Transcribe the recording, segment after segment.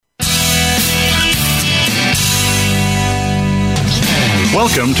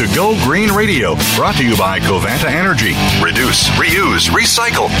Welcome to Go Green Radio, brought to you by Covanta Energy. Reduce, reuse,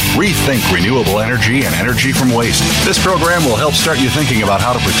 recycle, rethink renewable energy and energy from waste. This program will help start you thinking about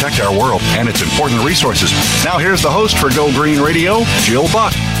how to protect our world and its important resources. Now here's the host for Go Green Radio, Jill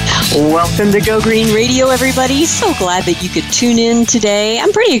Buck. Welcome to Go Green Radio, everybody. So glad that you could tune in today.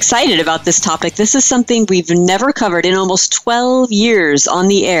 I'm pretty excited about this topic. This is something we've never covered in almost 12 years on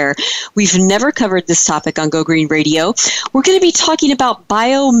the air. We've never covered this topic on Go Green Radio. We're going to be talking about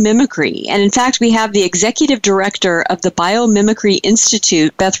biomimicry. And in fact, we have the executive director of the Biomimicry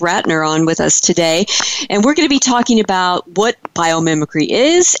Institute, Beth Ratner, on with us today. And we're going to be talking about what biomimicry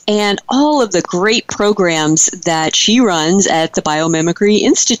is and all of the great programs that she runs at the Biomimicry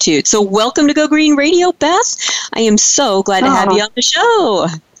Institute. So welcome to Go Green Radio, Beth. I am so glad to have you on the show.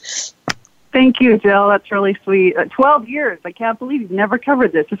 Thank you, Jill. That's really sweet. 12 years. I can't believe you've never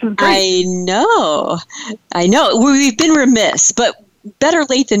covered this. This is great. I know. We've been remiss, but better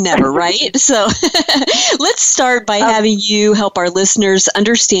late than never, right? So let's start by having you help our listeners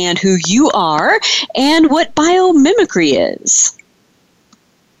understand who you are and what biomimicry is.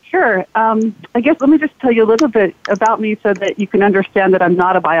 Sure. I guess let me just tell you a little bit about me so that you can understand that I'm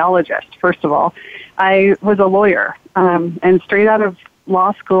not a biologist, first of all. I was a lawyer, and straight out of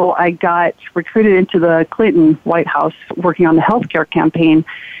law school, I got recruited into the Clinton White House working on the healthcare campaign.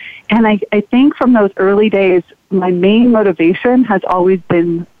 And I think from those early days, my main motivation has always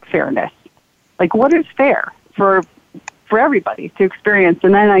been fairness. Like, what is fair for everybody to experience?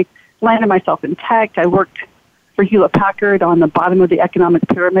 And then I landed myself in tech. I worked for Hewlett-Packard on the bottom of the economic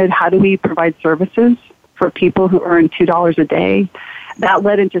pyramid. How do we provide services for people who earn $2 a day? That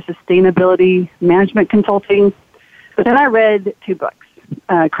led into sustainability management consulting. But then I read two books,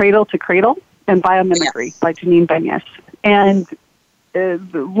 Cradle to Cradle and Biomimicry by Janine Benyus. And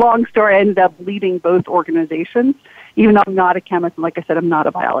long story, I ended up leading both organizations, even though I'm not a chemist. And like I said, I'm not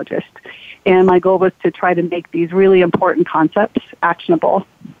a biologist. And my goal was to try to make these really important concepts actionable.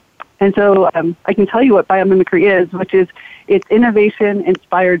 And so I can tell you what biomimicry is, which is it's innovation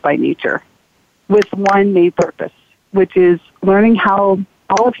inspired by nature with one main purpose, which is learning how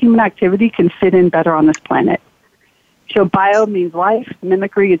all of human activity can fit in better on this planet. So bio means life,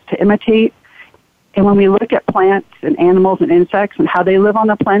 mimicry is to imitate. And when we look at plants and animals and insects and how they live on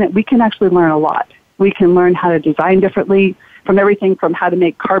the planet, we can actually learn a lot. We can learn how to design differently, from everything from how to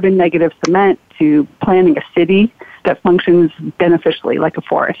make carbon negative cement to planning a city that functions beneficially like a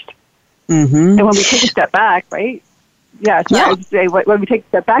forest. Mm-hmm. And when we take a step back, right? I would say when we take a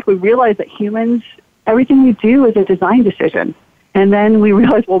step back, we realize that humans, everything we do is a design decision. And then we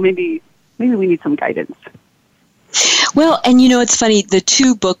realize, well, maybe we need some guidance. Well, and it's funny, the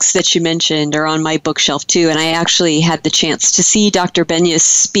two books that you mentioned are on my bookshelf too, and I actually had the chance to see Dr. Benyus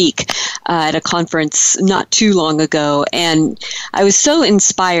speak at a conference not too long ago, and I was so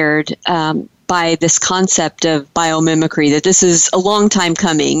inspired by this concept of biomimicry, that this is a long time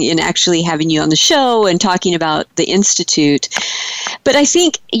coming in actually having you on the show and talking about the Institute. But I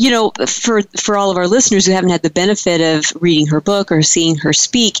think, for all of our listeners who haven't had the benefit of reading her book or seeing her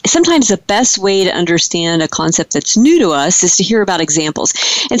speak, sometimes the best way to understand a concept that's new to us is to hear about examples.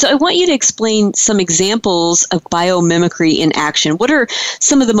 And so I want you to explain some examples of biomimicry in action. What are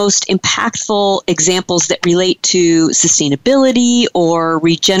some of the most impactful examples that relate to sustainability or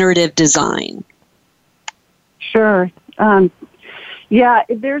regenerative design? Sure.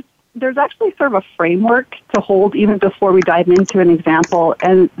 There's actually sort of a framework to hold even before we dive into an example.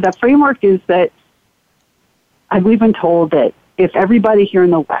 And the framework is that we've been told that if everybody here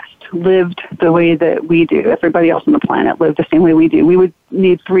in the West lived the way that we do, everybody else on the planet lived the same way we do, we would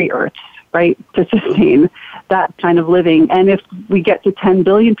need 3 Earths, right, to sustain that kind of living. And if we get to 10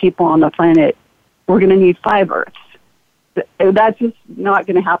 billion people on the planet, we're going to need 5 Earths. That's just not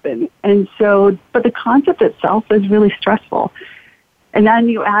going to happen. And so, but the concept itself is really stressful. And then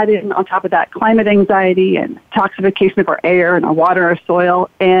you add in on top of that climate anxiety and toxification of our air and our water, our soil,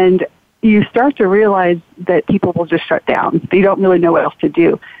 and you start to realize that people will just shut down. They don't really know what else to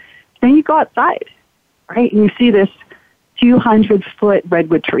do. Then you go outside, right, and you see this 200-foot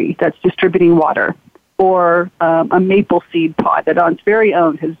redwood tree that's distributing water, or a maple seed pod that on its very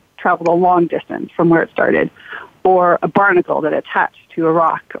own has traveled a long distance from where it started, or a barnacle that attached to a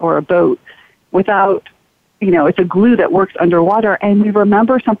rock or a boat without, it's a glue that works underwater. And we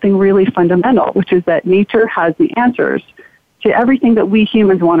remember something really fundamental, which is that nature has the answers to everything that we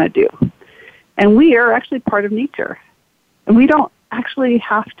humans want to do. And we are actually part of nature. And we don't actually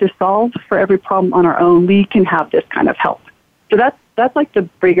have to solve for every problem on our own. We can have this kind of help. So that's like the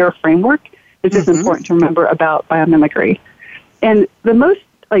bigger framework. It's just important to remember about biomimicry. And the most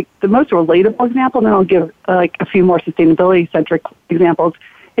like the most relatable example, and then I'll give like a few more sustainability-centric examples,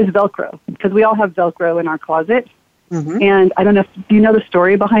 is Velcro, because we all have Velcro in our closet. Mm-hmm. And I don't know, do you know the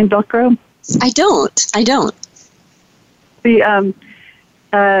story behind Velcro? I don't. The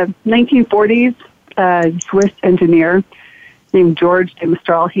 1940s Swiss engineer named George de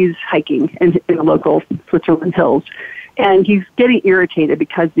Mestral, he's hiking in the local Switzerland hills, and he's getting irritated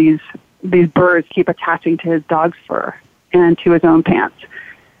because these birds keep attaching to his dog's fur and to his own pants.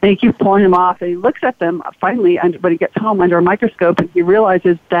 And he keeps pulling them off, and he looks at them finally when he gets home under a microscope, and he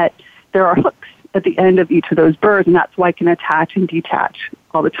realizes that there are hooks at the end of each of those birds, and that's why it can attach and detach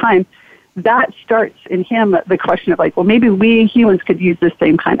all the time. That starts in him the question of like, well, maybe we humans could use this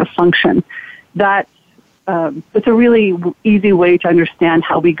same kind of function. It's a really easy way to understand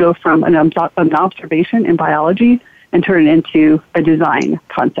how we go from an observation in biology and turn it into a design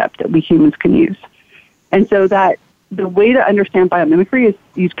concept that we humans can use. And so that the way to understand biomimicry is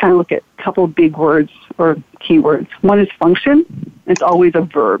you kind of look at a couple of big words or keywords. One is function. It's always a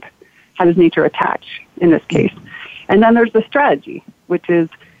verb. How does nature attach in this case? And then there's the strategy, which is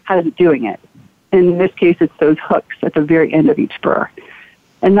how is it doing it? In this case, it's those hooks at the very end of each spur.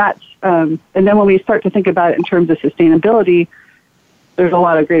 And that's and then when we start to think about it in terms of sustainability, there's a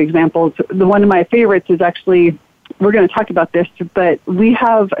lot of great examples. One of my favorites is actually, we're going to talk about this, but we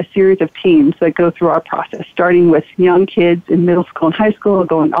have a series of teams that go through our process, starting with young kids in middle school and high school,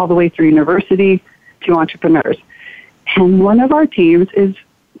 going all the way through university to entrepreneurs. And one of our teams is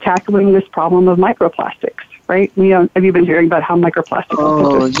tackling this problem of microplastics, right? Have you been hearing about how microplastics?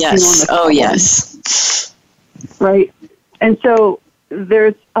 Oh, yes. Oh, yes. Right. And so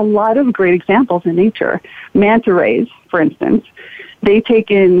there's a lot of great examples in nature. Manta rays, for instance, they take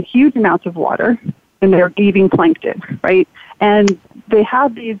in huge amounts of water, and they're eating plankton, right? And they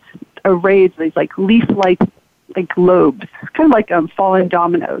have these arrays, these like leaf-like like lobes, kind of like fallen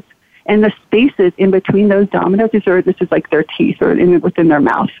dominoes. And the spaces in between those dominoes, this is like their teeth or within their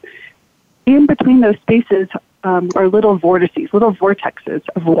mouth. In between those spaces are little vortices, little vortexes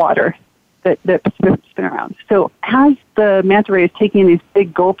of water that spin around. So as the manta ray is taking these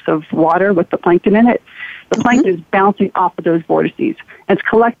big gulps of water with the plankton in it, the plankton is bouncing off of those vortices. And it's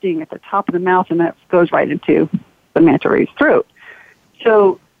collecting at the top of the mouth, and that goes right into the manta ray's throat.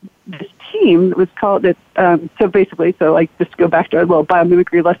 So this team was called it. So basically, like just go back to our little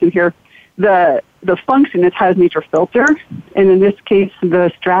biomimicry lesson here. The function is how does nature filter, and in this case,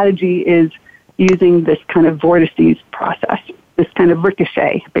 the strategy is using this kind of vortices process, this kind of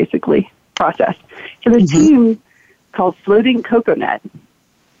ricochet, basically process. So the team called Floating Coconet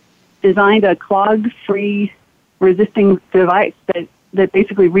designed a clog-free resisting device that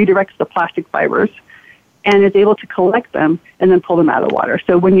basically redirects the plastic fibers and is able to collect them and then pull them out of the water.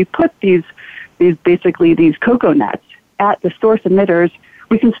 So when you put these cocoa nets at the source emitters,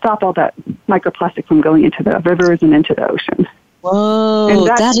 we can stop all that microplastic from going into the rivers and into the ocean. Whoa,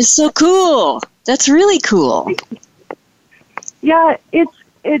 that is so cool. That's really cool. Yeah,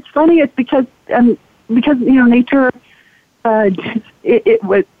 it's funny. It's because nature,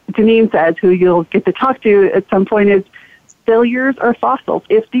 what Janine says, who you'll get to talk to at some point, is failures are fossils.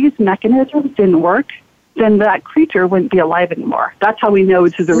 If these mechanisms didn't work, then that creature wouldn't be alive anymore. That's how we know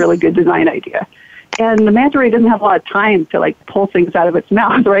this is a really good design idea. And the manta ray doesn't have a lot of time to like pull things out of its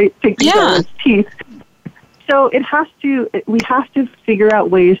mouth, right? Take things out of its teeth. So we have to figure out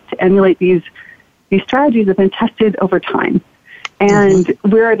ways to emulate these strategies that have been tested over time. And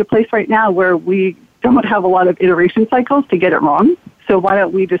we're at a place right now where we don't have a lot of iteration cycles to get it wrong. So why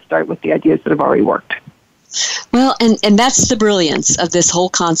don't we just start with the ideas that have already worked? Well, and that's the brilliance of this whole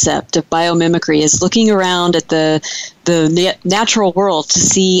concept of biomimicry, is looking around at the natural world to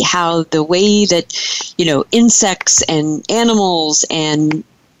see how the way that, insects and animals and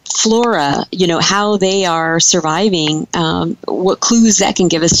flora, how they are surviving, what clues that can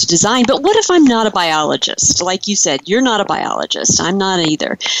give us to design. But what if I'm not a biologist? Like you said, you're not a biologist. I'm not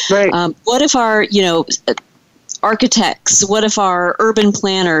either. Right. What if our, architects, what if our urban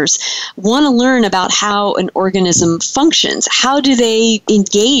planners want to learn about how an organism functions? How do they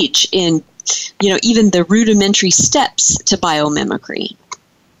engage in, even the rudimentary steps to biomimicry?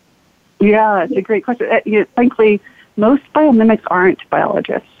 Yeah, it's a great question. Thankfully, most biomimics aren't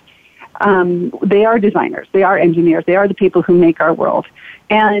biologists. They are designers. They are engineers. They are the people who make our world.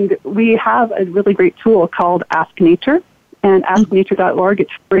 And we have a really great tool called Ask Nature, and asknature.org.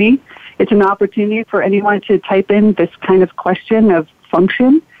 It's free. It's an opportunity for anyone to type in this kind of question of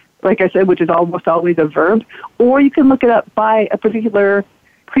function, like I said, which is almost always a verb, or you can look it up by a particular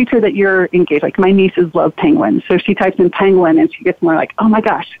creature that you're engaged. Like my nieces love penguins, so she types in penguin and she gets more like, oh my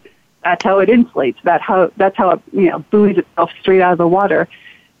gosh, that's how it inflates. That's how it buoys itself straight out of the water.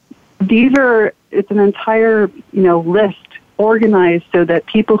 it's an entire, list organized so that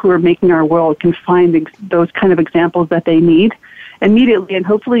people who are making our world can find those kind of examples that they need immediately and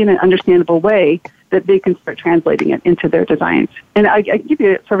hopefully in an understandable way that they can start translating it into their designs. And I give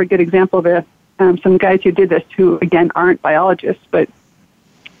you sort of a good example of some guys who did this who, again, aren't biologists, but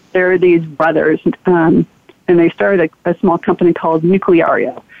they're these brothers, and they started a small company called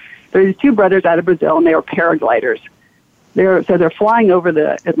Nucleario. They're these two brothers out of Brazil, and they were paragliders. They're flying over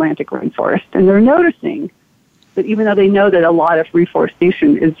the Atlantic rainforest, and they're noticing that even though they know that a lot of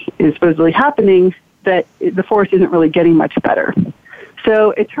reforestation is supposedly happening, that the forest isn't really getting much better.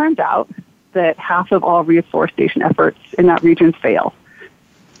 So it turns out that half of all reforestation efforts in that region fail.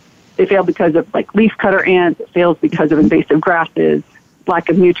 They fail because of leafcutter ants. It fails because of invasive grasses, lack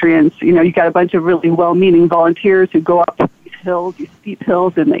of nutrients. You got a bunch of really well-meaning volunteers who go up these hills, these steep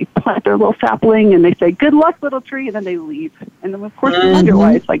hills, and they plant their little sapling, and they say, "Good luck, little tree," and then they leave. And then, of course, they wonder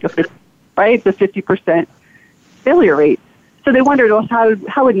why it's it's a 50% failure rate. So they wondered, well,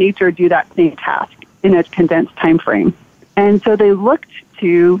 how would nature do that same task in a condensed time frame? And so they looked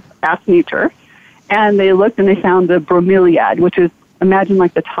to ask nature, and they looked and they found the bromeliad, which is, imagine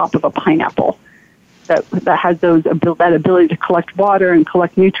the top of a pineapple that has that ability to collect water and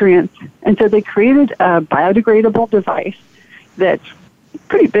collect nutrients. And so they created a biodegradable device that's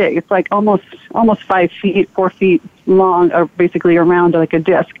pretty big. It's almost 5 feet, 4 feet long, or basically around like a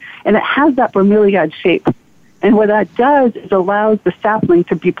disc. And it has that bromeliad shape. And what that does is allows the sapling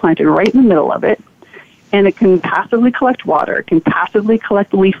to be planted right in the middle of it. And it can passively collect water. It can passively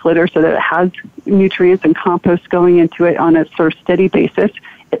collect leaf litter so that it has nutrients and compost going into it on a sort of steady basis.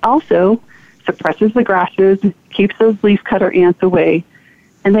 It also suppresses the grasses, keeps those leafcutter ants away,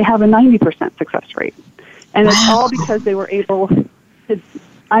 and they have a 90% success rate. And it's all because they were able to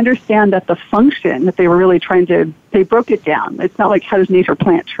understand that the function that they were really they broke it down. It's not like, how does nature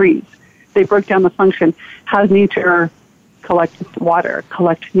plant trees? They broke down the function. How does nature collect water,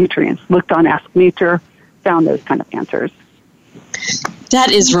 collect nutrients? Looked on Ask Nature, found those kind of answers.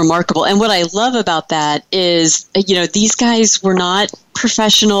 That is remarkable. And what I love about that is, these guys were not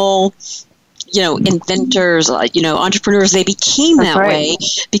professional, inventors, entrepreneurs. They became that way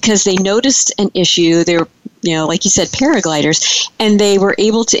because they noticed an issue. They're, like you said, paragliders, and they were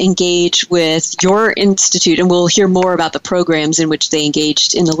able to engage with your institute, and we'll hear more about the programs in which they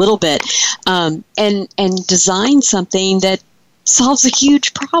engaged in a little bit, and design something that solves a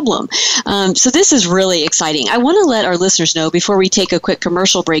huge problem. So this is really exciting. I want to let our listeners know before we take a quick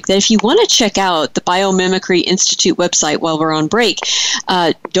commercial break that if you want to check out the Biomimicry Institute website while we're on break,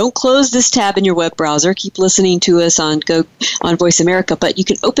 don't close this tab in your web browser. Keep listening to us on Voice America, but you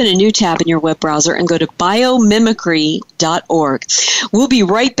can open a new tab in your web browser and go to biomimicry.org. We'll be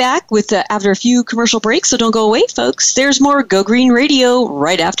right back after a few commercial breaks, so don't go away, folks. There's more Go Green Radio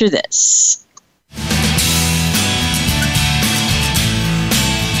right after this.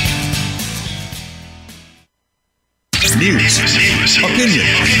 News, opinion,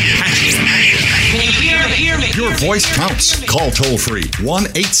 Hear me. Your voice counts. Call toll free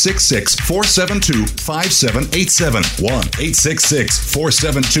 1-866-472-5787.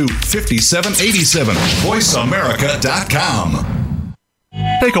 1-866-472-5787. VoiceAmerica.com.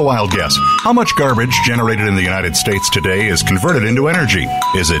 Take a wild guess. How much garbage generated in the United States today is converted into energy?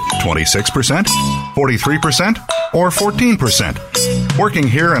 Is it 26%, 43%, or 14%? Working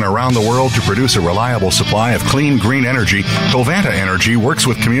here and around the world to produce a reliable supply of clean, green energy, Covanta Energy works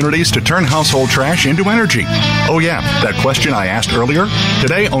with communities to turn household trash into energy. Oh yeah, that question I asked earlier?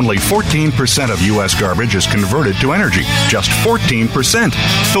 Today, only 14% of U.S. garbage is converted to energy. Just 14%.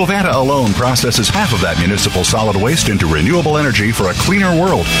 Covanta alone processes half of that municipal solid waste into renewable energy for a cleaner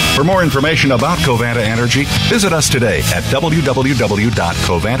world. For more information about Covanta Energy, visit us today at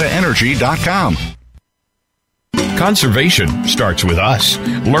www.covantaenergy.com. Conservation starts with us.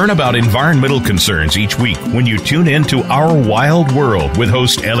 Learn about environmental concerns each week when you tune in to Our Wild World with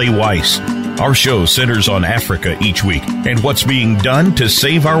host Ellie Weiss. Our show centers on Africa each week and what's being done to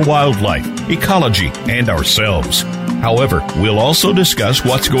save our wildlife, ecology, and ourselves. However, we'll also discuss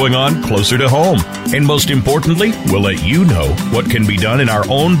what's going on closer to home. And most importantly, we'll let you know what can be done in our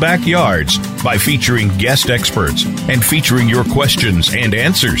own backyards by featuring guest experts and featuring your questions and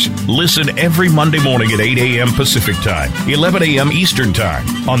answers. Listen every Monday morning at 8 a.m. Pacific Time, 11 a.m. Eastern Time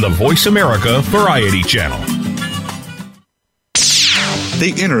on the Voice America Variety Channel.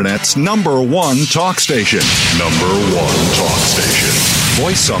 The Internet's #1 talk station. #1 talk station.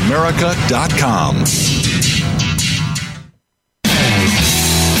 VoiceAmerica.com.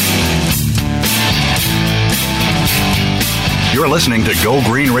 You're listening to Go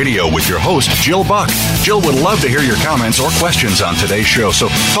Green Radio with your host, Jill Buck. Jill would love to hear your comments or questions on today's show, so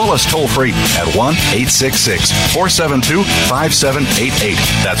call us toll-free at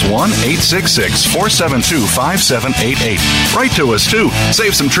 1-866-472-5788. That's 1-866-472-5788. Write to us, too.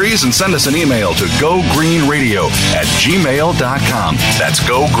 Save some trees and send us an email to gogreenradio@gmail.com. That's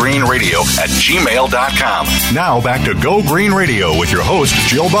gogreenradio@gmail.com. Now back to Go Green Radio with your host,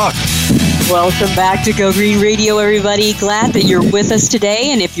 Jill Buck. Welcome back to Go Green Radio, everybody. Glad that you're with us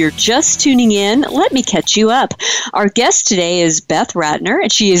today. And if you're just tuning in, let me catch you up. Our guest today is Beth Ratner,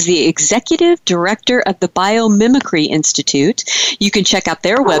 and she is the Executive Director of the Biomimicry Institute. You can check out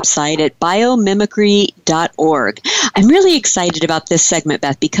their website at biomimicry.org. I'm really excited about this segment,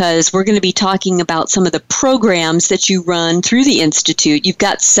 Beth, because we're going to be talking about some of the programs that you run through the Institute. You've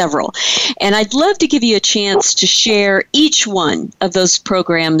got several. And I'd love to give you a chance to share each one of those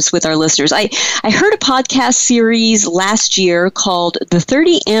programs with our listeners. I heard a podcast series last year called The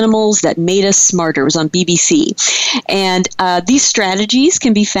 30 Animals That Made Us Smarter. It was on BBC. And these strategies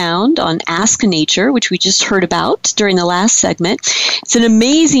can be found on Ask Nature, which we just heard about during the last segment. It's an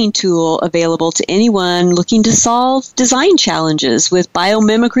amazing tool available to anyone looking to solve design challenges with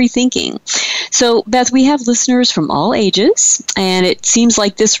biomimicry thinking. So, Beth, we have listeners from all ages, and it seems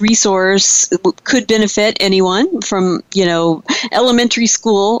like this resource could benefit anyone from, elementary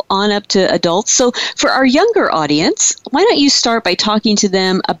school on up to adults. So for our younger audience, why don't you start by talking to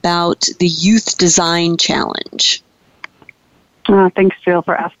them about the Youth Design Challenge? Thanks, Jill,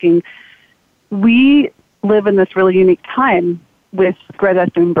 for asking. We live in this really unique time with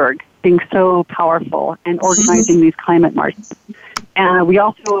Greta Thunberg being so powerful and organizing these climate marches. And we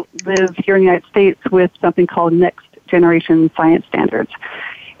also live here in the United States with something called Next Generation Science Standards.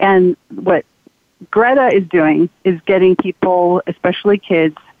 And what Greta is doing is getting people, especially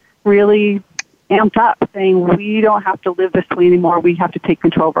kids, really amped up, saying we don't have to live this way anymore. We have to take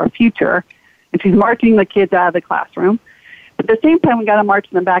control of our future. And she's marching the kids out of the classroom. But at the same time, we got to march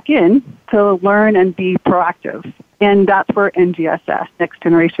them back in to learn and be proactive. And that's where NGSS, Next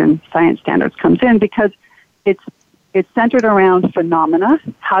Generation Science Standards, comes in, because it's centered around phenomena.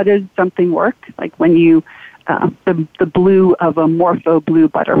 How does something work? Like when you, the blue of a morpho blue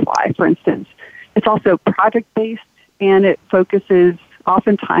butterfly, for instance. It's also project-based, and it focuses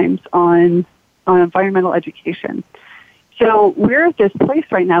oftentimes on environmental education. So we're at this place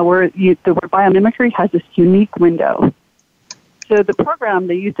right now where biomimicry has this unique window. So the program,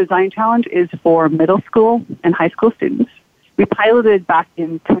 the Youth Design Challenge, is for middle school and high school students. We piloted back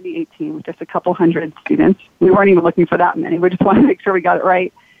in 2018 with just a couple hundred students. We weren't even looking for that many. We just wanted to make sure we got it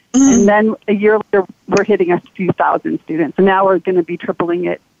right. And then a year later, we're hitting a few thousand students. And now we're going to be tripling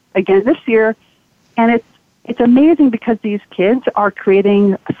it again this year. And it's amazing because these kids are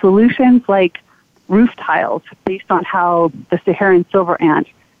creating solutions like roof tiles based on how the Saharan silver ant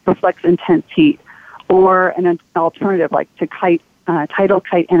reflects intense heat, or an alternative like to tidal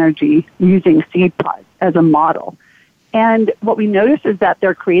kite energy using seed pods as a model. And what we notice is that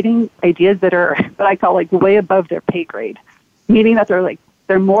they're creating ideas that are what I call like way above their pay grade, meaning that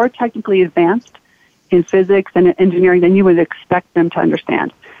they're more technically advanced in physics and engineering than you would expect them to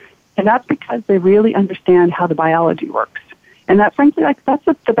understand. And that's because they really understand how the biology works. And that, frankly, that's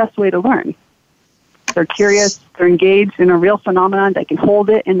the best way to learn. They're curious, they're engaged in a real phenomenon, they can hold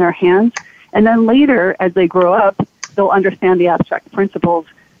it in their hands, and then later, as they grow up, they'll understand the abstract principles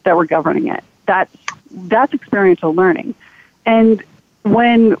that were governing it. That's experiential learning. And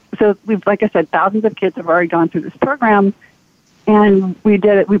we've, like I said, thousands of kids have already gone through this program, and we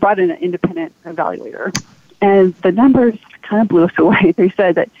brought in an independent evaluator. And the numbers kind of blew us away. They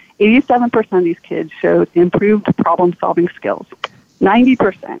said that 87% of these kids showed improved problem-solving skills.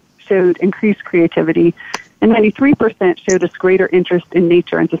 90% showed increased creativity. And 93% showed us greater interest in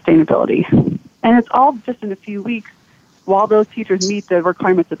nature and sustainability. And it's all just in a few weeks while those teachers meet the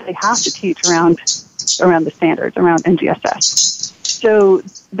requirements that they have to teach around the standards, around NGSS. So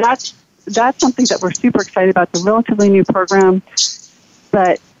that's something that we're super excited about. It's a relatively new program,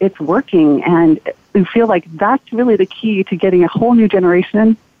 but it's working, and we feel like that's really the key to getting a whole new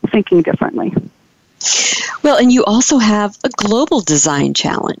generation thinking differently. Well, and you also have a Global Design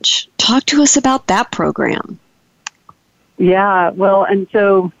Challenge. Talk to us about that program. Yeah, well, and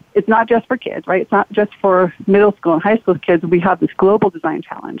so it's not just for kids, right? It's not just for middle school and high school kids. We have this Global Design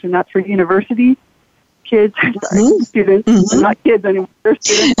Challenge, and that's for university kids, students, not kids anymore, they're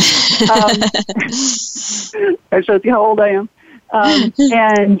students. That shows you how old I am.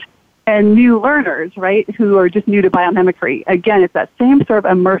 And new learners, right, who are just new to biomimicry. Again, it's that same sort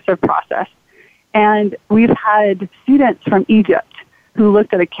of immersive process. And we've had students from Egypt who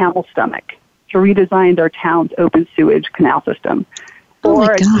looked at a camel's stomach to redesign their town's open sewage canal system.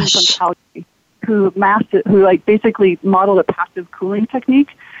 Or a team from Calgary who basically modeled a passive cooling technique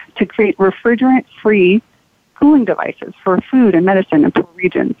to create refrigerant-free cooling devices for food and medicine in poor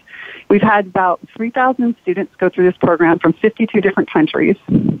regions. We've had about 3,000 students go through this program from 52 different countries.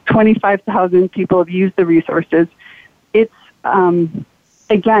 25,000 people have used the resources. It's,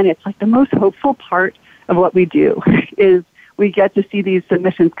 again, it's like the most hopeful part of what we do is we get to see these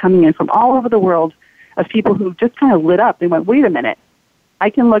submissions coming in from all over the world of people who just kind of lit up. They went, wait a minute, I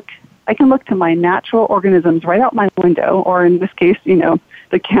can look to my natural organisms right out my window, or in this case,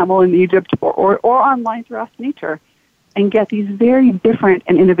 the camel in Egypt, or online through Ask Nature, and get these very different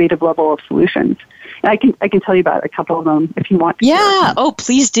and innovative level of solutions. And I can tell you about a couple of them if you want to. Yeah. Oh,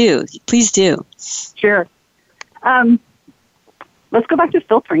 please do. Please do. Sure. Let's go back to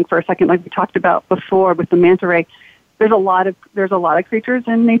filtering for a second, like we talked about before with the manta ray. There's a lot of creatures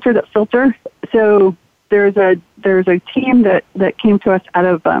in nature that filter. So there's a team that came to us out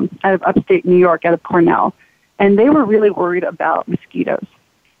of upstate New York, out of Cornell, and they were really worried about mosquitoes.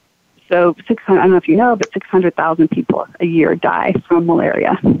 So 600, I don't know if you know, but 600,000 people a year die from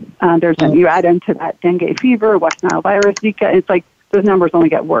malaria. You add into that dengue fever, West Nile virus, Zika. It's like those numbers only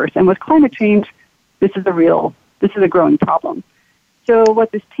get worse. And with climate change, this is a growing problem. So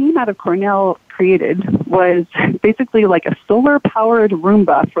what this team out of Cornell created was basically like a solar-powered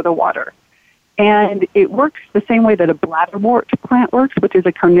Roomba for the water. And it works the same way that a bladderwort plant works, which is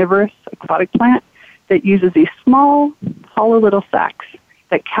a carnivorous aquatic plant that uses these small, hollow little sacs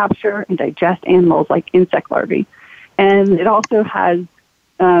that capture and digest animals like insect larvae. And it also has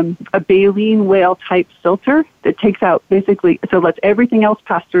a baleen whale type filter that takes out so lets everything else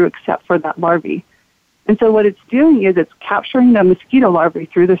pass through except for that larvae. And so what it's doing is it's capturing the mosquito larvae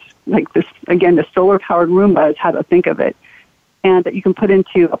through this, again, the solar-powered Roomba is how to think of it, and that you can put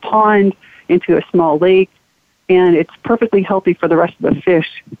into a pond, into a small lake, and it's perfectly healthy for the rest of the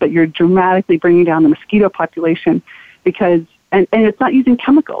fish, but you're dramatically bringing down the mosquito population because, and it's not using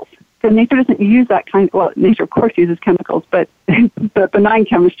chemicals. Because nature doesn't use that nature of course uses chemicals, but benign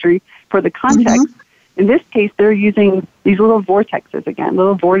chemistry for the context. Mm-hmm. In this case, they're using these little vortexes again,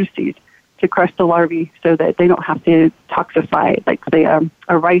 little vortices, to crush the larvae so that they don't have to toxify, like say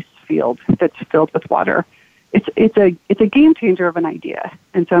a rice field that's filled with water. It's a game changer of an idea,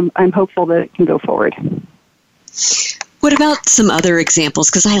 and so I'm hopeful that it can go forward. What about some other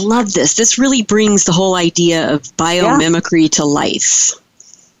examples? Because I love this. This really brings the whole idea of biomimicry to life.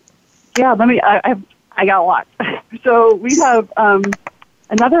 Yeah, I got a lot. So we have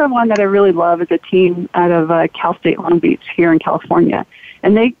another one that I really love is a team out of Cal State Long Beach here in California,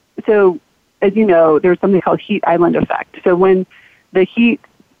 and as you know, there's something called heat island effect. So when the heat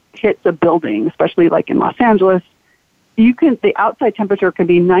hits a building, especially like in Los Angeles, the outside temperature can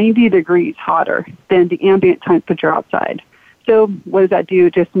be 90 degrees hotter than the ambient temperature outside. So what does that do?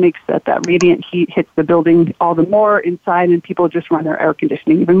 It just makes that radiant heat hits the building all the more inside, and people just run their air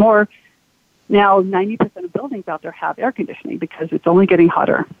conditioning even more. Now, 90% of buildings out there have air conditioning because it's only getting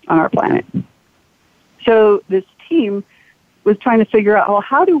hotter on our planet. So this team was trying to figure out, well,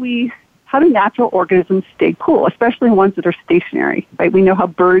 how do natural organisms stay cool, especially ones that are stationary, right? We know how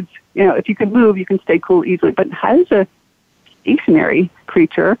birds, if you can move, you can stay cool easily. But how does a stationary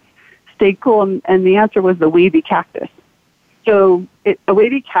creature stay cool? And the answer was the wavy cactus. So a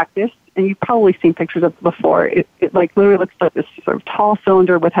wavy cactus, and you've probably seen pictures of it before, it like literally looks like this sort of tall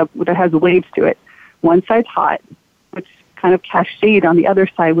cylinder that has waves to it. One side's hot, which kind of casts shade on the other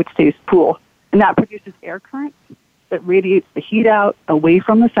side, which stays cool. And that produces air currents that radiates the heat out away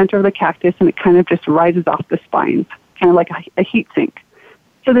from the center of the cactus, and it kind of just rises off the spines, kind of like a heat sink.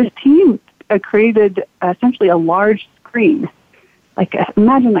 So this team created essentially a large screen,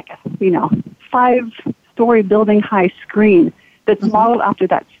 imagine a 5-story building high screen that's modeled after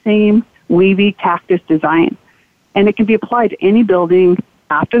that same wavy cactus design. And it can be applied to any building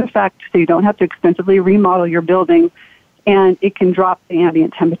after the fact, so you don't have to extensively remodel your building, and it can drop the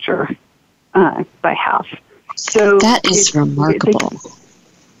ambient temperature by half. So that is remarkable.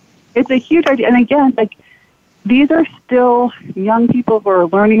 It's a huge idea. And again, these are still young people who are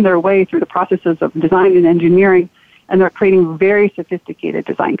learning their way through the processes of design and engineering, and they're creating very sophisticated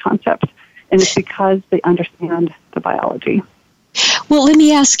design concepts. And it's because they understand the biology. Well, let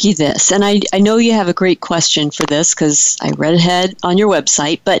me ask you this, and I know you have a great question for this because I read ahead on your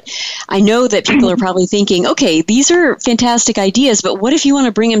website, but I know that people are probably thinking, okay, these are fantastic ideas, but what if you want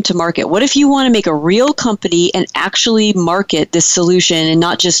to bring them to market? What if you want to make a real company and actually market this solution and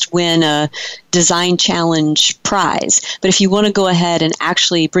not just win a design challenge prize, but if you want to go ahead and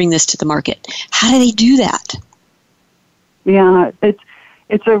actually bring this to the market? How do they do that? Yeah,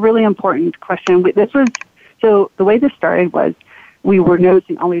 It's a really important question. So the way this started was we were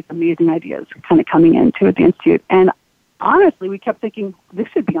noticing all these amazing ideas kind of coming into the Institute. And honestly, we kept thinking, this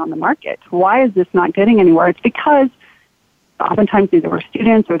should be on the market. Why is this not getting anywhere? It's because oftentimes either were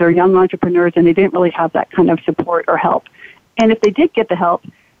students or they're young entrepreneurs and they didn't really have that kind of support or help. And if they did get the help,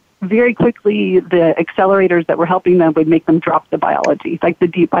 very quickly the accelerators that were helping them would make them drop the biology, like the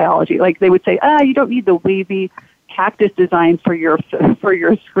deep biology. Like they would say, you don't need the wavy cactus design for your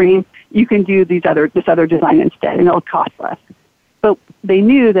screen. You can do this other design instead, and it'll cost less. But they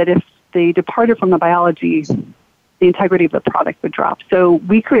knew that if they departed from the biology, the integrity of the product would drop. So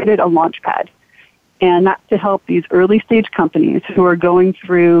we created a launch pad, and that's to help these early stage companies who are going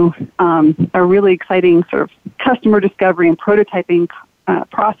through a really exciting sort of customer discovery and prototyping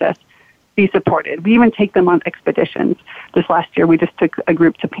process be supported. We even take them on expeditions. This last year, we just took a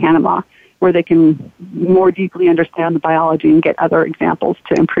group to Panama where they can more deeply understand the biology and get other examples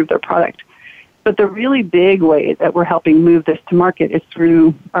to improve their product. But the really big way that we're helping move this to market is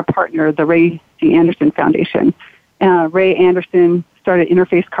through our partner, the Ray C. Anderson Foundation. Ray Anderson started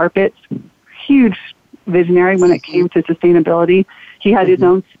Interface Carpets, huge visionary when it came to sustainability. He had his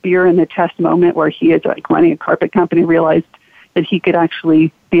own spear in the chest moment where he is like running a carpet company, realized that he could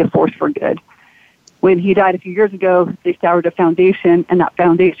actually be a force for good. When he died a few years ago, they started a foundation, and that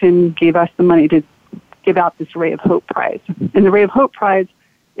foundation gave us the money to give out this Ray of Hope Prize. And the Ray of Hope Prize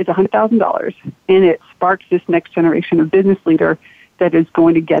is $100,000, and it sparks this next generation of business leader that is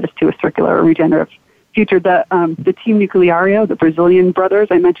going to get us to a circular or regenerative future. The Team Nucleario, the Brazilian brothers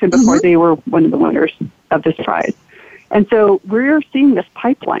I mentioned before, they were one of the winners of this prize. And so we're seeing this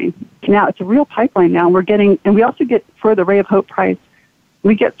pipeline now. It's a real pipeline now. And we also get, for the Ray of Hope Prize,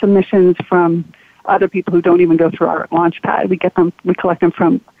 we get submissions from other people who don't even go through our launch pad. We collect them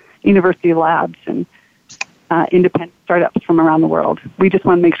from university labs and independent startups from around the world. We just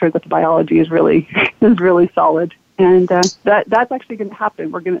want to make sure that the biology is really solid. And that's actually going to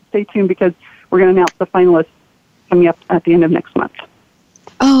happen. We're going to stay tuned because we're going to announce the finalists coming up at the end of next month.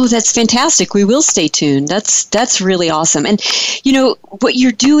 Oh, that's fantastic. We will stay tuned. That's really awesome. And, what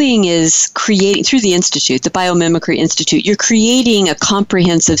you're doing is creating, through the Institute, the Biomimicry Institute, you're creating a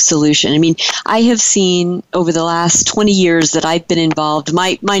comprehensive solution. I mean, I have seen over the last 20 years that I've been involved,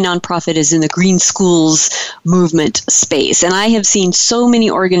 my nonprofit is in the green schools movement space. And I have seen so many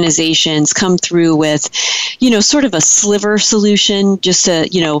organizations come through with, sort of a sliver solution, just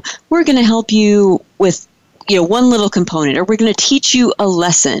we're going to help you with one little component, or we're going to teach you a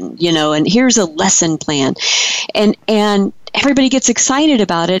lesson, and here's a lesson plan. And everybody gets excited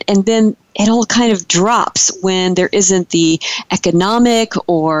about it, and then it all kind of drops when there isn't the economic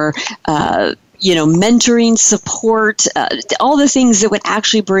or, mentoring support, all the things that would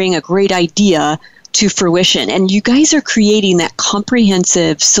actually bring a great idea to fruition. And you guys are creating that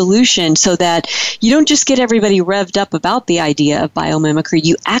comprehensive solution so that you don't just get everybody revved up about the idea of biomimicry,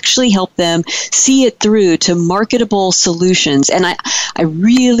 you actually help them see it through to marketable solutions. And I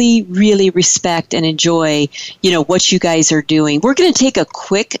really, really respect and enjoy, what you guys are doing. We're going to take a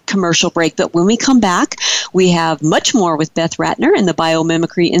quick commercial break, but when we come back, we have much more with Beth Ratner and the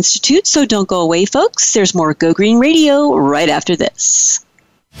Biomimicry Institute. So don't go away, folks. There's more Go Green Radio right after this.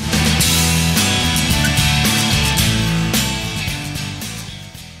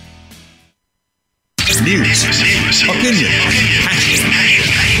 News, opinion,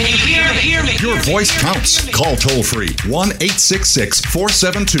 Can you hear me? Your voice counts. Call toll free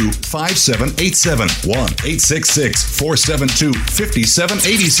 1-866-472-5787.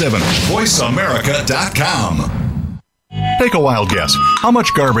 1-866-472-5787. VoiceAmerica.com. Take a wild guess. How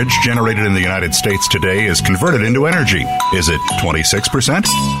much garbage generated in the United States today is converted into energy? Is it 26%,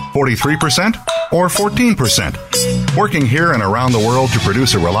 43%, or 14%? Working here and around the world to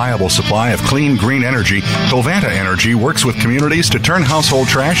produce a reliable supply of clean, green energy, Covanta Energy works with communities to turn household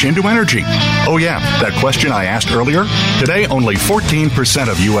trash into energy. Oh yeah, that question I asked earlier? Today, only 14%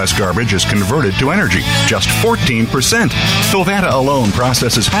 of U.S. garbage is converted to energy. Just 14%. Covanta alone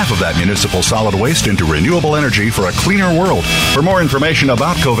processes half of that municipal solid waste into renewable energy for a cleaner world. For more information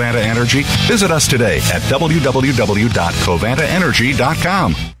about Covanta Energy, visit us today at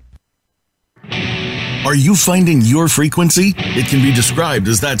www.covantaenergy.com. Are you finding your frequency? It can be described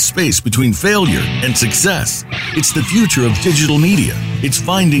as that space between failure and success. It's the future of digital media. It's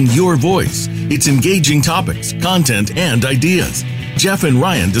finding your voice. It's engaging topics, content, and ideas. Jeff and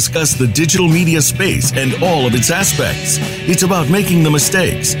Ryan discuss the digital media space and all of its aspects. It's about making the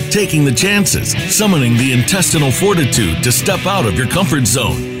mistakes, taking the chances, summoning the intestinal fortitude to step out of your comfort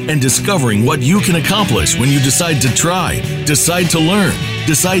zone, and discovering what you can accomplish when you decide to try, decide to learn,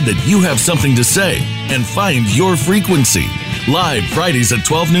 decide that you have something to say, and find your frequency. Live Fridays at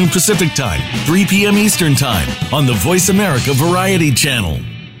 12 noon Pacific Time, 3 p.m. Eastern Time on the Voice America Variety Channel.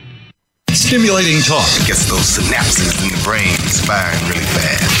 Stimulating talk Gets those synapses in the brain firing really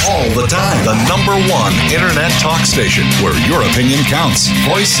fast. all the time. The number one internet talk station where your opinion counts.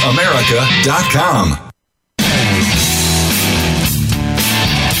 VoiceAmerica.com.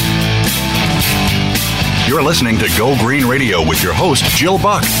 You're listening to Go Green Radio with your host, Jill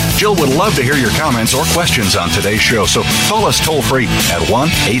Buck. Jill would love to hear your comments or questions on today's show, so call us toll-free at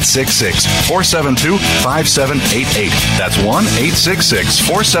 1-866-472-5788. That's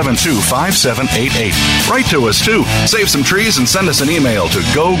 1-866-472-5788. Write to us, too. Save some trees and send us an email to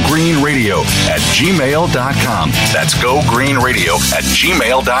gogreenradio@gmail.com. That's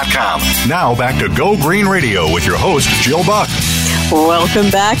gogreenradio@gmail.com. Now back to Go Green Radio with your host, Jill Buck. Welcome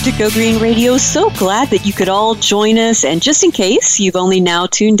back to Go Green Radio. So glad that you could all join us. And just in case you've only now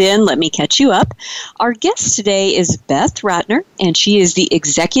tuned in, let me catch you up. Our guest today is Beth Ratner, and she is the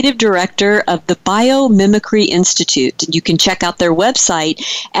Executive Director of the Biomimicry Institute. You can check out their website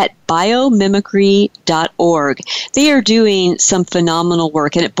at biomimicry.org. They are doing some phenomenal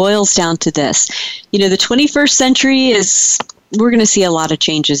work, and it boils down to this. You know, the 21st century we're going to see a lot of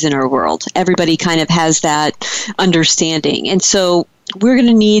changes in our world. Everybody kind of has that understanding. And so we're going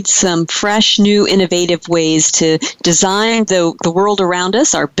to need some fresh, new, innovative ways to design the world around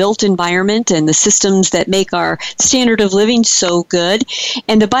us, our built environment, and the systems that make our standard of living so good.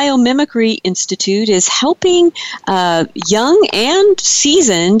 And the Biomimicry Institute is helping young and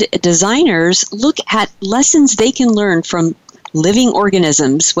seasoned designers look at lessons they can learn from living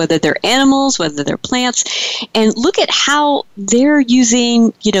organisms, whether they're animals, whether they're plants, and look at how they're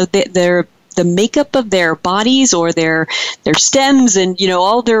using, the makeup of their bodies or their stems and,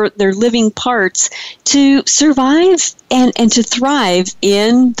 all their living parts to survive and to thrive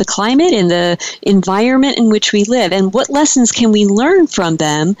in the climate, in the environment in which we live. And what lessons can we learn from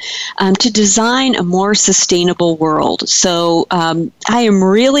them to design a more sustainable world? So I am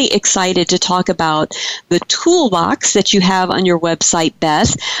really excited to talk about the toolbox that you have on your website,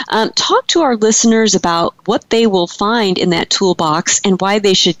 Beth. Talk to our listeners about what they will find in that toolbox and why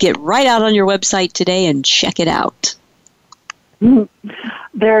they should get right out on your website today and check it out.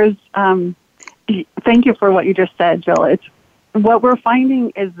 There's thank you for what you just said, Jill. What we're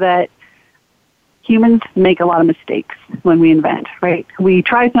finding is that humans make a lot of mistakes when we invent, right? We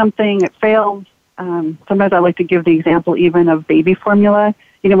try something, it fails. Sometimes I like to give the example even of baby formula.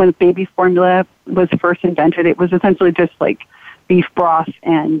 When baby formula was first invented, it was essentially just like beef broth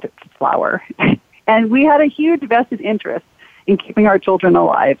and flour. And we had a huge vested interest in keeping our children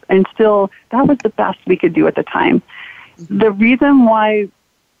alive. And still, that was the best we could do at the time. The reason why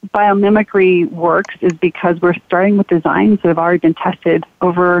biomimicry works is because we're starting with designs that have already been tested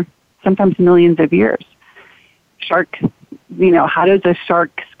over sometimes millions of years. Shark, how does a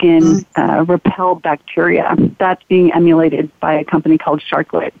shark skin repel bacteria? That's being emulated by a company called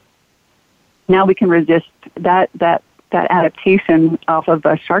Sharklet. Now we can resist that adaptation off of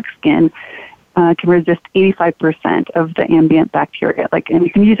a shark skin can resist 85% of the ambient bacteria. And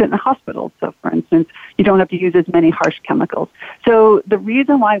you can use it in the hospitals. So, for instance, you don't have to use as many harsh chemicals. So the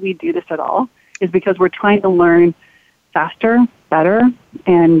reason why we do this at all is because we're trying to learn faster, better,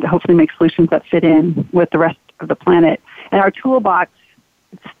 and hopefully make solutions that fit in with the rest of the planet. And our toolbox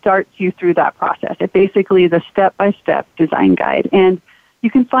starts you through that process. It basically is a step-by-step design guide. And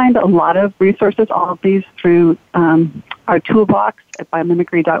you can find a lot of resources, all of these, through our toolbox at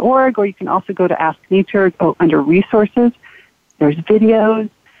biomimicry.org, or you can also go to Ask Nature, go under resources. There's videos,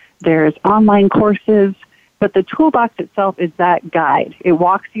 there's online courses, but the toolbox itself is that guide. It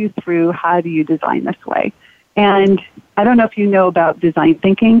walks you through how do you design this way. And I don't know if you know about design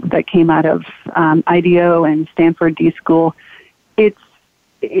thinking that came out of IDEO and Stanford D School. It's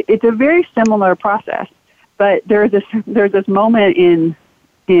a very similar process, but there's this moment in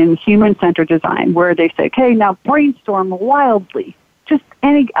human-centered design where they say, okay, now brainstorm wildly. Just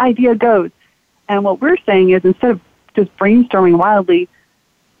any idea goes. And what we're saying is instead of just brainstorming wildly,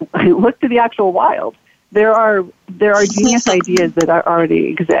 look to the actual wild. There are genius ideas that already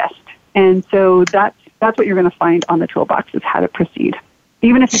exist. And so that's what you're going to find on the toolbox is how to proceed,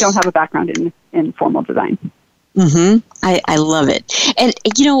 even if you don't have a background in formal design. Mm-hmm. I love it. And,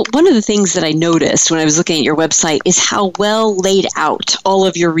 one of the things that I noticed when I was looking at your website is how well laid out all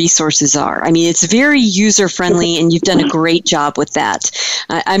of your resources are. I mean, it's very user-friendly, and you've done a great job with that.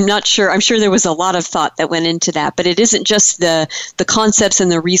 I'm sure there was a lot of thought that went into that, but it isn't just the concepts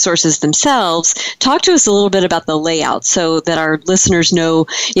and the resources themselves. Talk to us a little bit about the layout so that our listeners know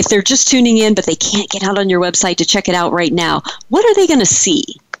if they're just tuning in, but they can't get out on your website to check it out right now, what are they going to see?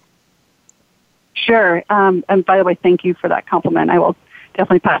 Sure. And by the way, thank you for that compliment. I will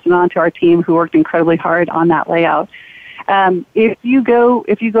definitely pass it on to our team who worked incredibly hard on that layout. If you go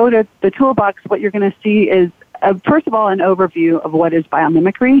to the toolbox, what you're going to see is, first of all, an overview of what is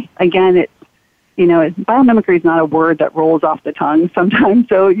biomimicry. Again, biomimicry is not a word that rolls off the tongue sometimes,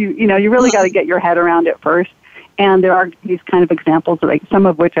 so you really got to get your head around it first. And there are these kind of examples, like some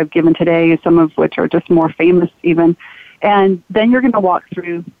of which I've given today, some of which are just more famous even. And then you're going to walk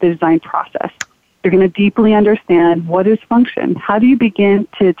through the design process. You're going to deeply understand what is function. How do you begin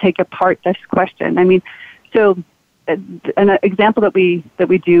to take apart this question? I mean, so an example that we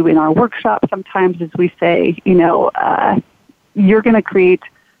do in our workshop sometimes is we say, you're going to create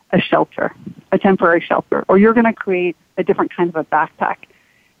a shelter, a temporary shelter, or you're going to create a different kind of a backpack.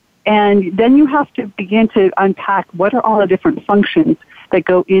 And then you have to begin to unpack what are all the different functions that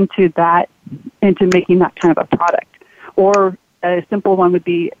go into making that kind of a product. Or a simple one would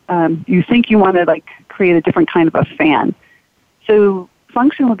be, you think you want to create a different kind of a fan. So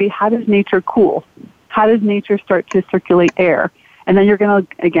function would be, how does nature cool? How does nature start to circulate air? And then you're going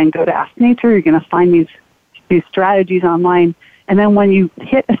to, again, go to Ask Nature. You're going to find these strategies online. And then when you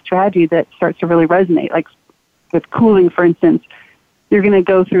hit a strategy that starts to really resonate, like with cooling, for instance, you're going to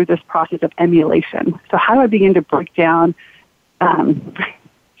go through this process of emulation. So how do I begin to break down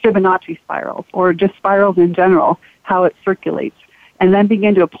Fibonacci spirals, or just spirals in general, how it circulates, and then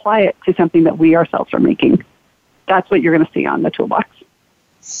begin to apply it to something that we ourselves are making? That's what you're going to see on the toolbox.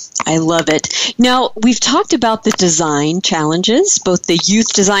 I love it. Now, we've talked about the design challenges, both the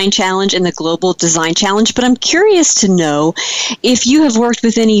Youth Design Challenge and the Global Design Challenge, but I'm curious to know if you have worked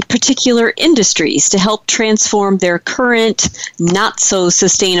with any particular industries to help transform their current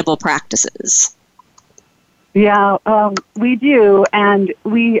not-so-sustainable practices. Yeah, we do, and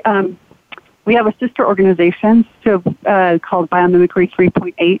we have a sister organization called Biomimicry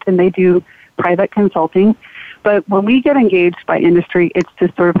 3.8, and they do private consulting. But when we get engaged by industry, it's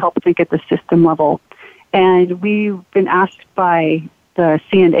to sort of help think at the system level. And we've been asked by the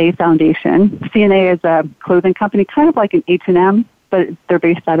C&A Foundation. C&A is a clothing company, kind of like an H&M, but they're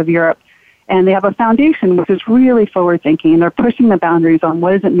based out of Europe. And they have a foundation which is really forward-thinking, and they're pushing the boundaries on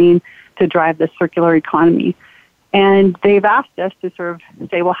what does it mean to drive this circular economy. And they've asked us to sort of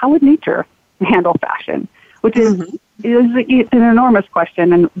say, well, how would nature handle fashion? Which is it's an enormous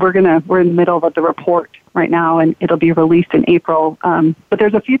question, and we're in the middle of the report right now, and it'll be released in April. But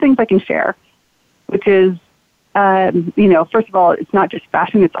there's a few things I can share, which is, first of all, it's not just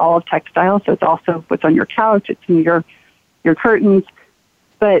fashion; it's all of textile. So it's also what's on your couch, it's in your curtains.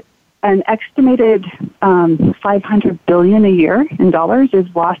 But an estimated $500 billion a year in dollars is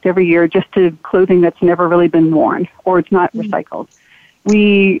lost every year just to clothing that's never really been worn or it's not recycled.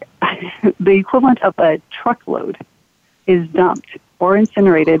 The equivalent of a truckload is dumped or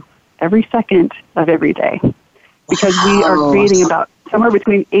incinerated every second of every day, because we are creating about somewhere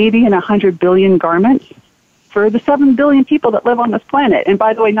between 80 and 100 billion garments for the 7 billion people that live on this planet. And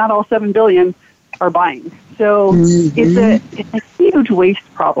by the way, not all 7 billion are buying. So it's a huge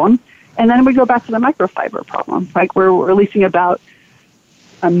waste problem. And then we go back to the microfiber problem. Like, we're releasing about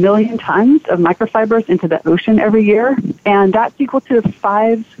 1 million tons of microfibers into the ocean every year, and that's equal to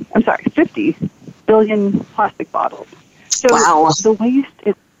 50 billion plastic bottles. So the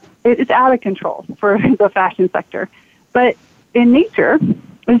waste it's out of control for the fashion sector. But in nature,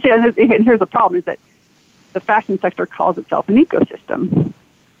 and here's the problem, is that the fashion sector calls itself an ecosystem.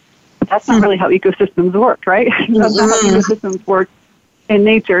 But that's not really how ecosystems work, right? That's not how ecosystems work in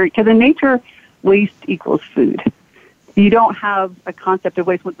nature, because in nature, waste equals food. You don't have a concept of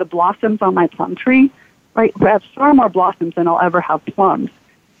waste. With the blossoms on my plum tree, right? I have far more blossoms than I'll ever have plums.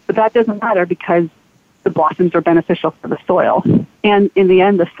 But that doesn't matter, because the blossoms are beneficial for the soil. And in the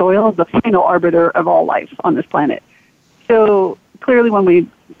end, the soil is the final arbiter of all life on this planet. So clearly, when we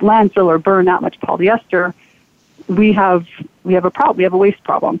landfill or burn that much polyester, we have a problem. We have a waste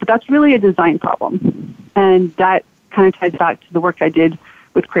problem. But that's really a design problem. And that kind of ties back to the work I did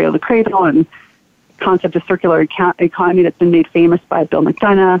with Cradle to Cradle and concept of circular economy that's been made famous by Bill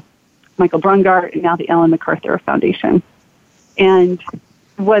McDonough, Michael Brungart, and now the Ellen MacArthur Foundation. And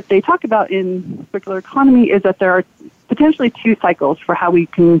what they talk about in circular economy is that there are potentially 2 cycles for how we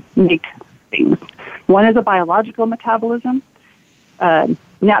can make things. One is a biological metabolism,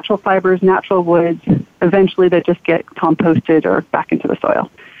 natural fibers, natural woods, eventually that just get composted or back into the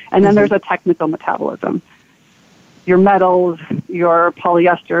soil. And then there's a technical metabolism. Your metals, your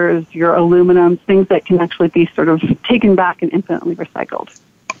polyesters, your aluminum, things that can actually be sort of taken back and infinitely recycled.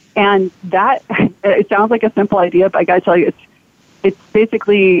 And that, it sounds like a simple idea, but I got to tell you, it's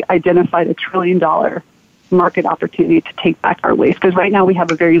basically identified $1 trillion market opportunity to take back our waste. Because right now we have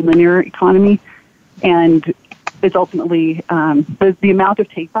a very linear economy. And it's ultimately, the amount of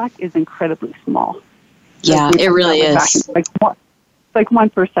take back is incredibly small. Yeah, it really is. Like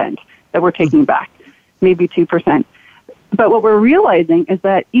 1% that we're taking back, maybe 2%. But what we're realizing is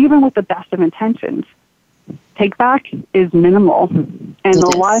that even with the best of intentions, take back is minimal, and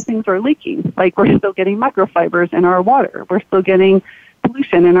a lot of things are leaking. Like, we're still getting microfibers in our water. We're still getting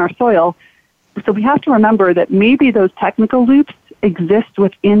pollution in our soil. So we have to remember that maybe those technical loops exist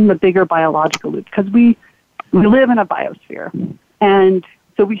within the bigger biological loop, because we live in a biosphere. And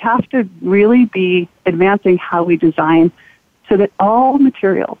so we have to really be advancing how we design so that all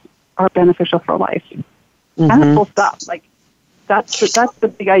materials are beneficial for life. And full stop. Like, that's the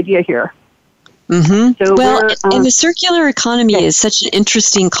big idea here. Mm-hmm. So well, and the circular economy is such an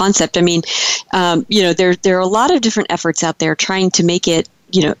interesting concept. I mean, there are a lot of different efforts out there trying to make it,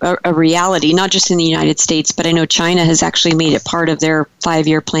 a reality, not just in the United States, but I know China has actually made it part of their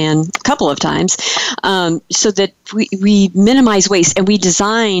 5-year plan a couple of times, so that we minimize waste and we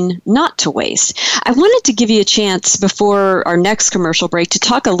design not to waste. I wanted to give you a chance before our next commercial break to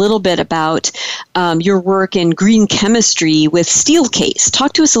talk a little bit about your work in green chemistry with Steelcase.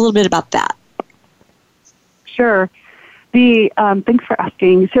 Talk to us a little bit about that. Sure. Thanks for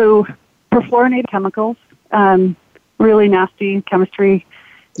asking. So, perfluorinated chemicals, really nasty chemistry.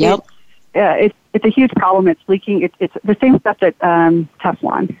 Yep. It's a huge problem. It's leaking. It's the same stuff that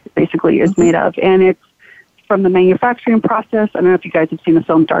Teflon basically is made of, and it's from the manufacturing process. I don't know if you guys have seen the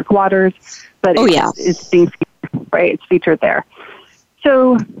film Dark Waters, but it's being featured, right? It's featured there.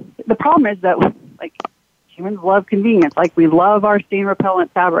 So the problem is that humans love convenience. Like, we love our stain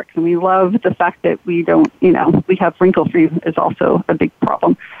repellent fabrics, and we love the fact that we don't, we have wrinkle free is also a big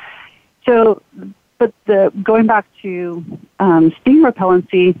problem. So, but going back to stain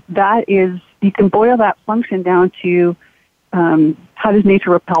repellency, that is, you can boil that function down to how does nature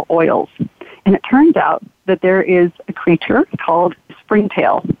repel oils. And it turns out that there is a creature called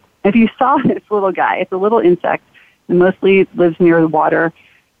springtail. If you saw this little guy, it's a little insect, and mostly lives near the water,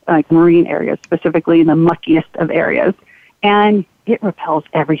 like marine areas, specifically in the muckiest of areas, and it repels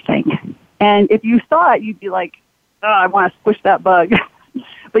everything. And if you saw it, you'd be like, oh, I want to squish that bug.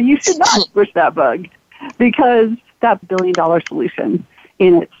 But you should not squish that bug, because that's $1 billion solution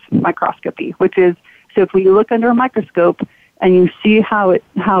in its microscopy, which is, so if we look under a microscope and you see how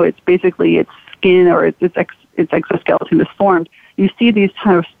it's basically its skin or its exoskeleton is formed, you see these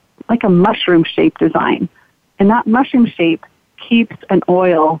kind of like a mushroom-shaped design. And that mushroom shape keeps an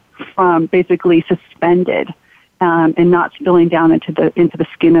oil from basically suspended and not spilling down into the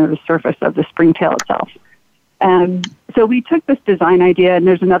skin or the surface of the springtail itself. So we took this design idea, and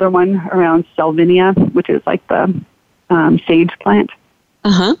there's another one around Salvinia, which is like the sage plant,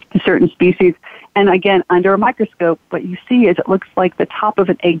 a certain species. And again, under a microscope, what you see is it looks like the top of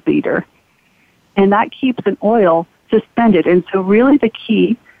an egg beater. And that keeps an oil suspended. And so really the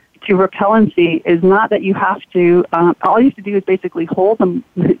key to repellency is not that you have to, all you have to do is basically hold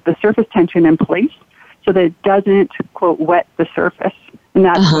the surface tension in place so that it doesn't, quote, wet the surface. And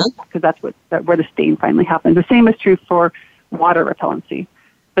that's because that's where the stain finally happens. The same is true for water repellency,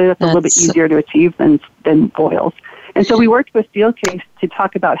 but that's a little bit easier to achieve than oils. And so we worked with Steelcase to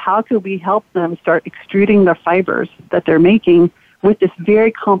talk about how could we help them start extruding the fibers that they're making with this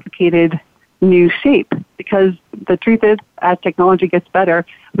very complicated new shape. Because the truth is, as technology gets better,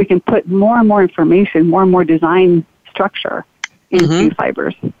 we can put more and more information, more and more design structure into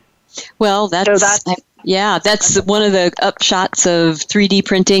fibers. Well, that's one of the upshots of 3D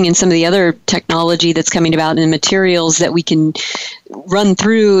printing and some of the other technology that's coming about in materials that we can run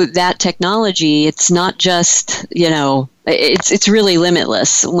through that technology. It's not just, it's really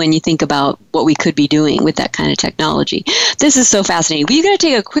limitless when you think about what we could be doing with that kind of technology. This is so fascinating. We're going to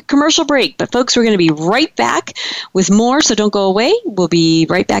take a quick commercial break, but folks, we're going to be right back with more, so don't go away. We'll be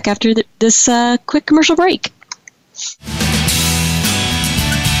right back after this quick commercial break.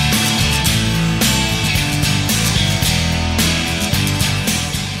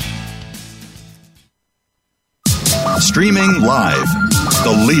 Streaming live,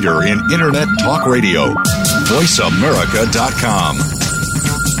 the leader in Internet talk radio, VoiceAmerica.com.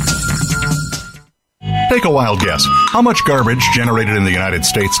 Take a wild guess. How much garbage generated in the United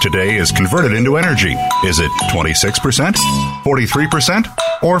States today is converted into energy? Is it 26%, 43%,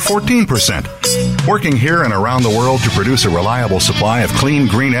 or 14%? Working here and around the world to produce a reliable supply of clean,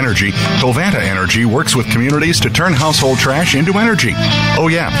 green energy, Covanta Energy works with communities to turn household trash into energy. Oh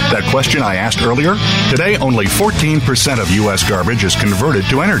yeah, that question I asked earlier? Today, only 14% of U.S. garbage is converted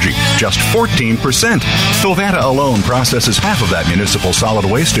to energy. Just 14%. Covanta alone processes half of that municipal solid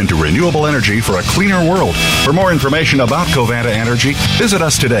waste into renewable energy for a cleaner world. For more information about Covanta Energy, visit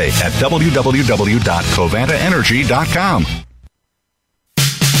us today at www.covantaenergy.com.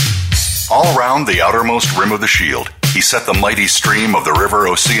 All round the outermost rim of the shield, he set the mighty stream of the river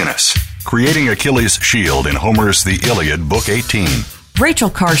Oceanus, creating Achilles' shield in Homer's The Iliad, Book 18. Rachel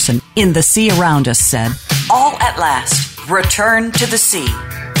Carson, in The Sea Around Us, said, "All at last, return to the sea,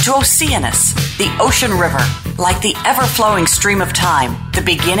 to Oceanus, the ocean river, like the ever-flowing stream of time, the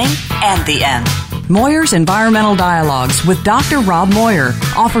beginning and the end." Moyer's Environmental Dialogues with Dr. Rob Moyer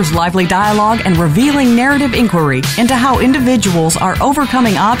offers lively dialogue and revealing narrative inquiry into how individuals are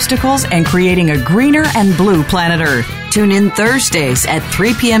overcoming obstacles and creating a greener and blue planet Earth. Tune in Thursdays at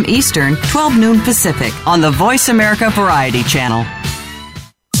 3 p.m. Eastern, 12 noon Pacific on the Voice America Variety Channel.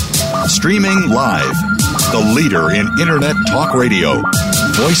 Streaming live, the leader in Internet talk radio,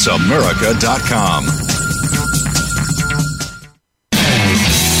 voiceamerica.com.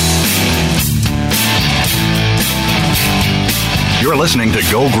 You're listening to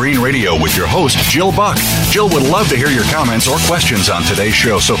Go Green Radio with your host, Jill Buck. Jill would love to hear your comments or questions on today's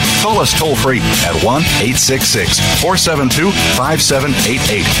show, so call us toll-free at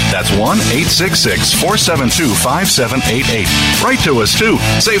 1-866-472-5788. That's 1-866-472-5788. Write to us, too.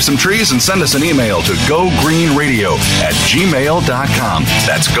 Save some trees and send us an email to gogreenradio@gmail.com.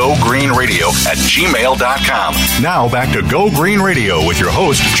 That's gogreenradio@gmail.com. Now back to Go Green Radio with your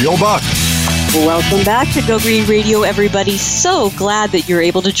host, Jill Buck. Welcome back to Go Green Radio, everybody. So glad that you're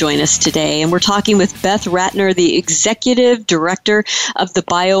able to join us today. And we're talking with Beth Ratner, the Executive Director of the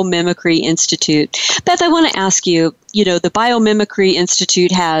Biomimicry Institute. Beth, I want to ask you, the Biomimicry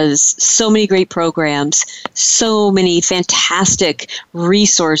Institute has so many great programs, so many fantastic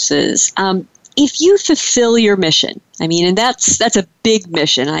resources. If you fulfill your mission, and that's a big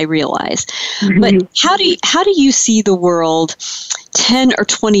mission, I realize. Mm-hmm. But how do you see the world 10 or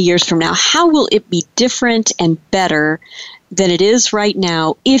 20 years from now? How will it be different and better than it is right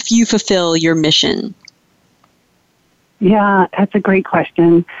now if you fulfill your mission? Yeah, that's a great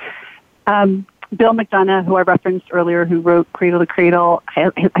question. Bill McDonough, who I referenced earlier, who wrote Cradle to Cradle,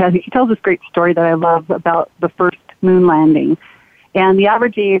 he tells this great story that I love about the first moon landing. And the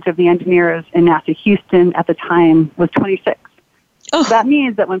average age of the engineers in NASA Houston at the time was 26. Oh. That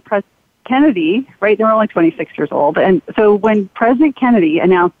means that when President Kennedy, right, they were only 26 years old. And so when President Kennedy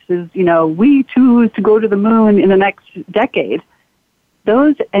announces, we choose to go to the moon in the next decade,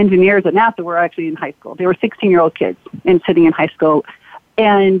 those engineers at NASA were actually in high school. They were 16-year-old kids and sitting in high school.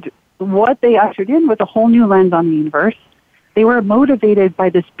 And what they ushered in was a whole new lens on the universe. They were motivated by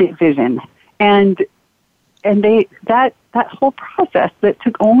this big vision. And that whole process that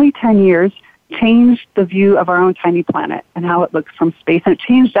took only 10 years changed the view of our own tiny planet and how it looks from space. And it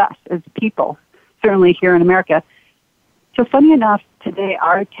changed us as people, certainly here in America. So funny enough, today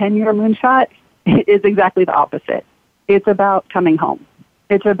our 10-year moonshot is exactly the opposite. It's about coming home.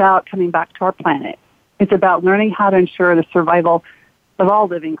 It's about coming back to our planet. It's about learning how to ensure the survival of all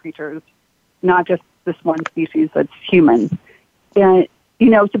living creatures, not just this one species that's human. And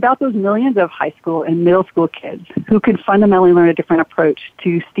it's about those millions of high school and middle school kids who could fundamentally learn a different approach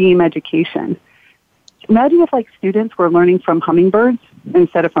to STEAM education. Imagine if, students were learning from hummingbirds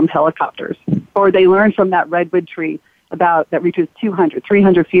instead of from helicopters, or they learned from that redwood tree that reaches 200,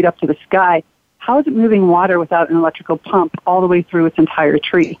 300 feet up to the sky. How is it moving water without an electrical pump all the way through its entire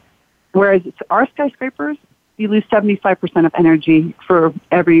tree? Whereas our skyscrapers, you lose 75% of energy as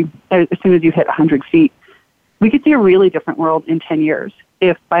soon as you hit 100 feet. We could see a really different world in 10 years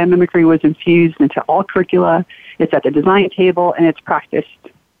if biomimicry was infused into all curricula, it's at the design table, and it's practiced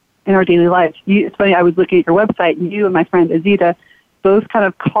in our daily lives. It's funny, I was looking at your website, and you and my friend Azita both kind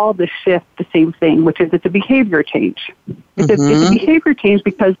of call the shift the same thing, which is it's a behavior change. It's a behavior change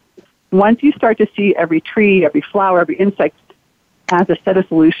because once you start to see every tree, every flower, every insect as a set of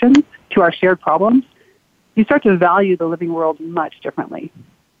solutions to our shared problems, you start to value the living world much differently.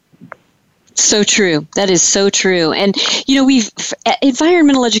 So true. That is so true. And, we've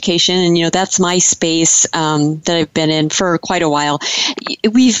environmental education, and, that's my space that I've been in for quite a while.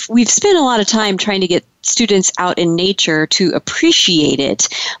 We've spent a lot of time trying to get students out in nature to appreciate it.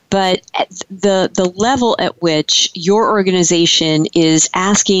 But at the level at which your organization is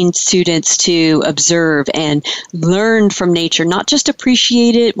asking students to observe and learn from nature, not just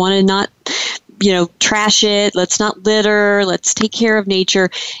appreciate it, want to not, trash it, let's not litter, let's take care of nature.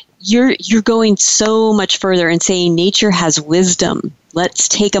 you're going so much further and saying nature has wisdom. Let's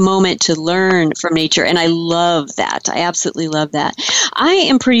take a moment to learn from nature. And I love that. I absolutely love that. I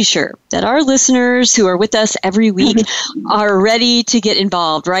am pretty sure that our listeners who are with us every week are ready to get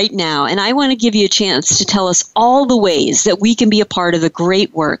involved right now. And I want to give you a chance to tell us all the ways that we can be a part of the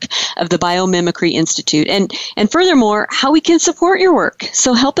great work of the Biomimicry Institute. And furthermore, how we can support your work.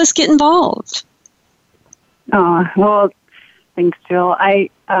 So help us get involved. Well, thanks, Jill. I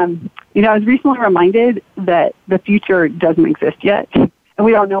was recently reminded that the future doesn't exist yet, and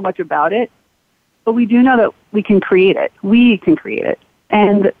we don't know much about it, but we do know that we can create it. We can create it.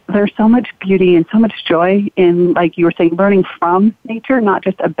 And there's so much beauty and so much joy in, like you were saying, learning from nature, not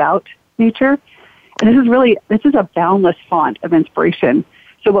just about nature. And this is a boundless font of inspiration.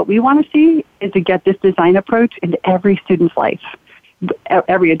 So what we want to see is to get this design approach into every student's life,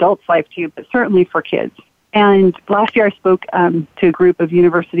 every adult's life too, but certainly for kids. And last year I spoke to a group of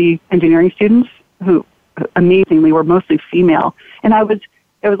university engineering students who amazingly were mostly female. And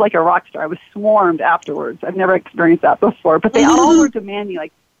it was like a rock star. I was swarmed afterwards. I've never experienced that before. But they all were demanding,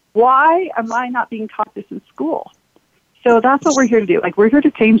 like, why am I not being taught this in school? So that's what we're here to do. Like, we're here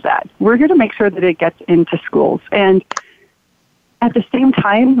to change that. We're here to make sure that it gets into schools. And at the same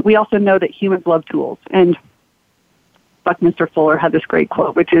time, we also know that humans love tools. And Buckminster Fuller had this great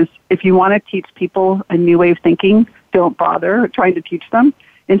quote, which is, if you want to teach people a new way of thinking, don't bother trying to teach them.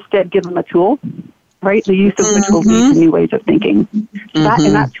 Instead, give them a tool, right? The use of the tool leads to new ways of thinking.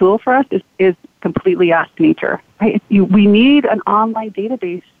 That tool for us is completely Ask Nature, right? We need an online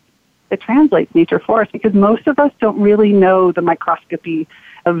database that translates nature for us, because most of us don't really know the microscopy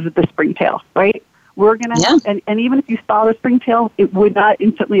of the springtail, right? We're going to, and even if you saw the springtail, it would not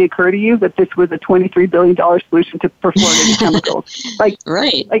instantly occur to you that this was a $23 billion solution for fluorinated chemicals.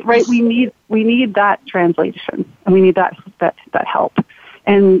 Right. We need that translation, and we need that help.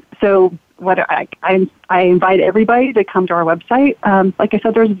 And so, what I invite everybody to come to our website. Like I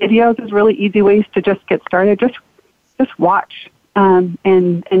said, there's videos. There's really easy ways to just get started. Just watch and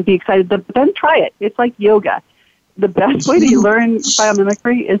be excited. But then try it. It's like yoga. The best way to learn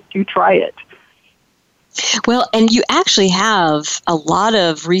biomimicry is to try it. Well, and you actually have a lot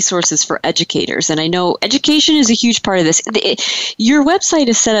of resources for educators, and I know education is a huge part of this. Your website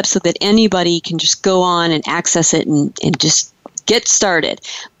is set up so that anybody can just go on and access it and just get started.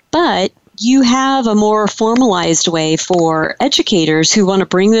 But you have a more formalized way for educators who want to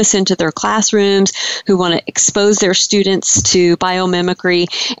bring this into their classrooms, who want to expose their students to biomimicry,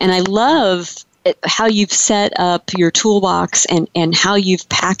 and I love how you've set up your toolbox and how you've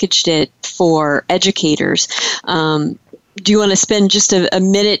packaged it for educators. Do you want to spend just a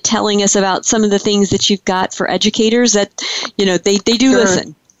minute telling us about some of the things that you've got for educators that, they do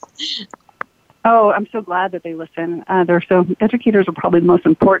listen? Oh, I'm so glad that they listen. Educators are probably the most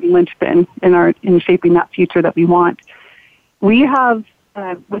important linchpin in shaping that future that we want. We have,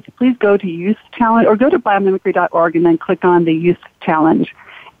 please go to Youth Challenge, or go to biomimicry.org and then click on the Youth Challenge.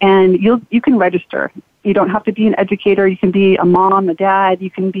 And you can register. You don't have to be an educator. You can be a mom, a dad.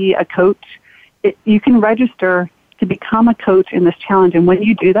 You can be a coach. You can register to become a coach in this challenge. And when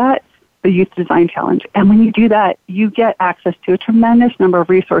you do that, the Youth Design Challenge, and when you do that, you get access to a tremendous number of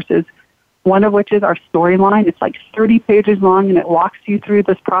resources, one of which is our storyline. It's like 30 pages long, and it walks you through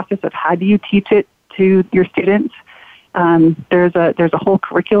this process of how do you teach it to your students. There's a whole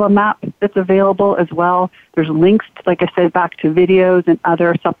curriculum map that's available as well. There's links, like I said, back to videos and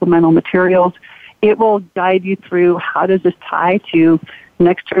other supplemental materials. It will guide you through how does this tie to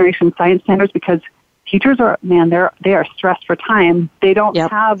next generation science standards, because teachers they are stressed for time. They don't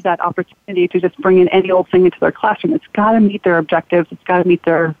have that opportunity to just bring in any old thing into their classroom. It's got to meet their objectives. It's got to meet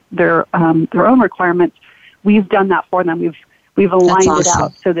their own requirements. We've done that for them. We've aligned it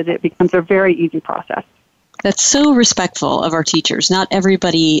out so that it becomes a very easy process. That's so respectful of our teachers. Not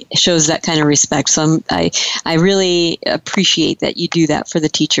everybody shows that kind of respect. So I really appreciate that you do that for the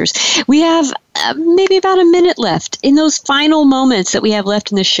teachers. We have maybe about a minute left. In those final moments that we have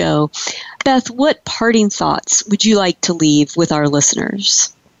left in the show, Beth, what parting thoughts would you like to leave with our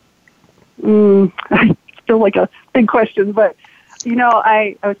listeners? I feel like a big question, but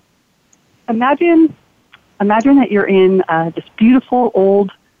I imagine that you're in this beautiful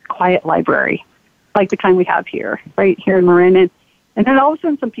old quiet library, like the kind we have here, right here in Marin. And then all of a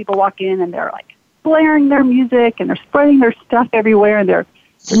sudden some people walk in and they're like blaring their music and they're spreading their stuff everywhere and they're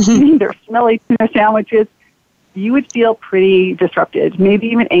eating their smelly tuna sandwiches. You would feel pretty disrupted, maybe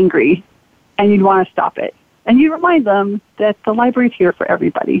even angry, and you'd want to stop it. And you remind them that the library's here for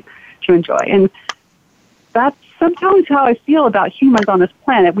everybody to enjoy. And that's sometimes how I feel about humans on this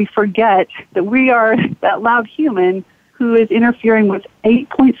planet. We forget that we are that loud human who is interfering with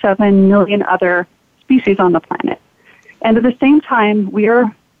 8.7 million other species on the planet. And at the same time, we are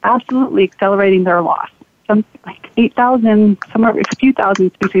absolutely accelerating their loss. Some like 8,000, somewhere a few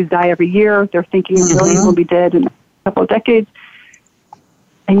thousand species die every year. They're thinking a million will be dead in a couple of decades.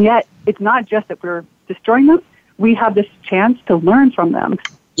 And yet, it's not just that we're destroying them. We have this chance to learn from them.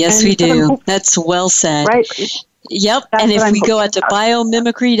 Yes, we do. That's well said. Right. Yep. And if we go out to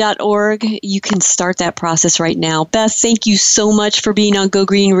biomimicry.org, you can start that process right now. Beth, thank you so much for being on Go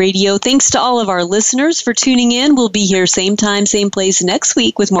Green Radio. Thanks to all of our listeners for tuning in. We'll be here same time, same place next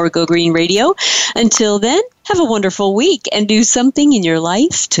week with more Go Green Radio. Until then, have a wonderful week and do something in your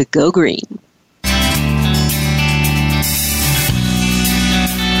life to go green.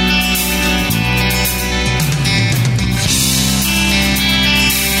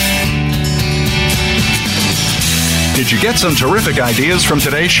 Did you get some terrific ideas from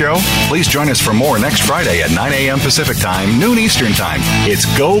today's show? Please join us for more next Friday at 9 a.m. Pacific Time, noon Eastern Time. It's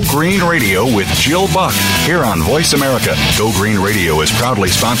Go Green Radio with Jill Buck here on Voice America. Go Green Radio is proudly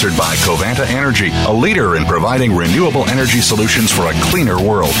sponsored by Covanta Energy, a leader in providing renewable energy solutions for a cleaner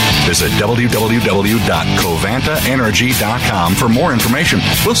world. Visit www.covantaenergy.com for more information.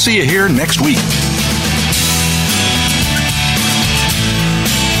 We'll see you here next week.